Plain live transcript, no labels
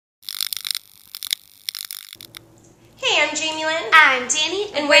Hey, I'm Jamie Lynn. I'm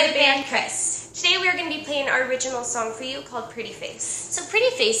Danny. And we're the band Kris. Today we're going to be playing our original song for you called Pretty Face. So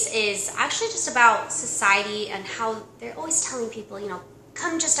Pretty Face is actually just about society and how they're always telling people,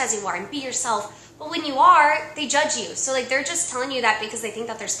 come just as you are and be yourself. But when you are, they judge you. So they're just telling you that because they think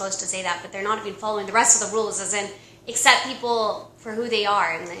that they're supposed to say that, but they're not even following the rest of the rules, as in accept people for who they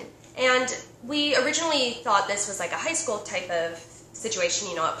are. And we originally thought this was like a high school type of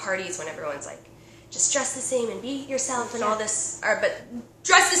situation, at parties when everyone's like, just dress the same and be yourself and all this, but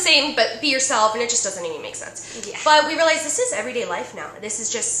dress the same but be yourself, and it just doesn't even make sense. Yeah. But we realized this is everyday life now. This is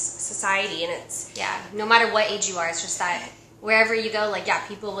just society, and it's... Yeah, no matter what age you are, it's just that wherever you go,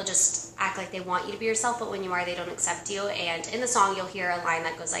 people will just act like they want you to be yourself, but when you are, they don't accept you. And in the song, you'll hear a line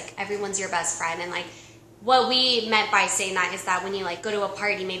that goes everyone's your best friend, and what we meant by saying that is that when you go to a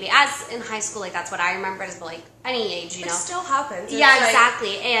party, maybe as in high school, that's what I remember as any age, It still happens. Yeah,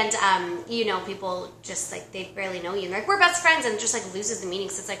 exactly. And people just they barely know you, and they're we're best friends, and it just loses the meaning.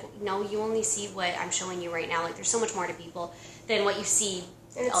 So it's no, you only see what I'm showing you right now. There's so much more to people than what you see.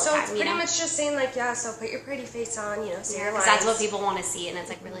 And it's all the time, it's pretty much just saying so put your pretty face on, say your lines. That's what people want to see, and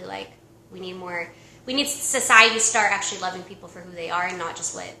it's really we need more. We need society to start actually loving people for who they are, and not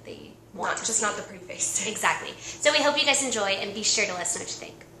just what they want. Not the pretty face. Exactly. So we hope you guys enjoy, and be sure to let us know what you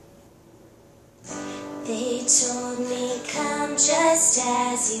think. They told me come just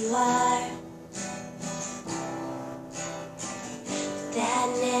as you are. That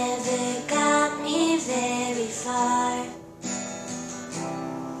never got me very far.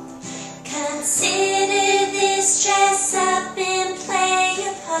 Consider this dress up and play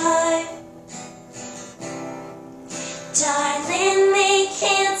a part. Darling, they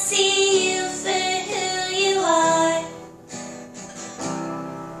can't see you for who you are.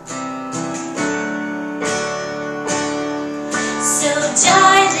 So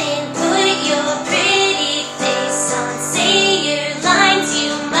darling, put your pretty face on. Say your lines,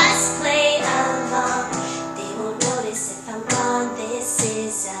 you must play along. They won't notice if I'm gone. This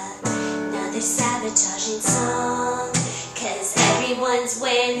is another sabotaging song. 'Cause everyone's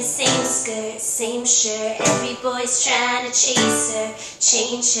wearing the same skirt, same shirt. Every boy's trying to chase her,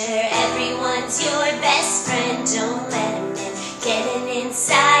 change her. Everyone's your best friend, don't let him in. Getting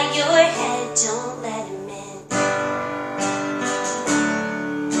inside your head, don't let him in.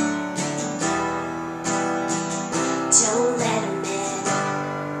 Don't let him in.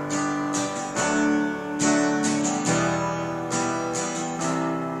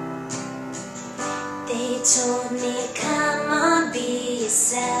 They told me, come on, be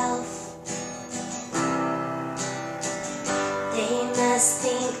yourself. They must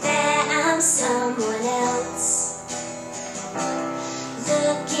think that I'm someone else.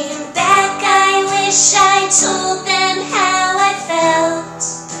 Looking back, I wish I told them how I felt.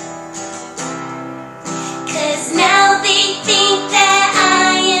 'Cause now they think that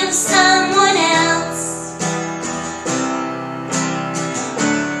I am someone else.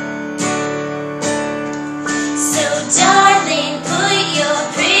 So darling, put your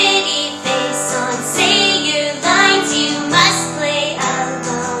pretty face on. Say your lines, you must play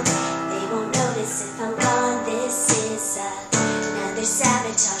along. They won't notice if I'm gone. This is another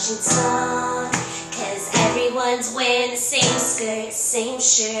sabotaging song. 'Cause everyone's wearing the same skirt, same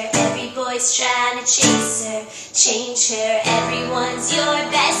shirt. Every boy's trying to chase her, change her. Everyone's your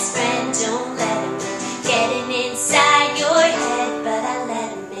best friend, don't let him in. Getting inside your head, but I let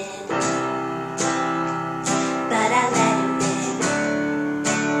him in. But I let him in.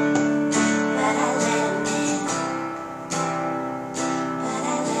 But I let him in. But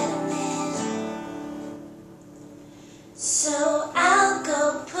I let him in. So I'll go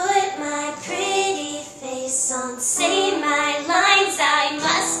put my pretty face on. Say my lines, I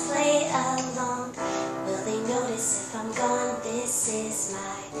must play along. Will they notice if I'm gone? This is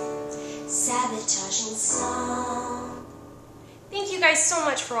my sabotaging song. Thank you guys so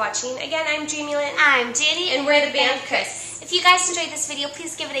much for watching. Again, I'm Jamie Lynn. I'm Danny, And we're the band Kris. If you guys enjoyed this video,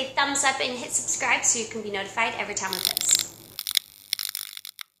 please give it a thumbs up and hit subscribe so you can be notified every time we post.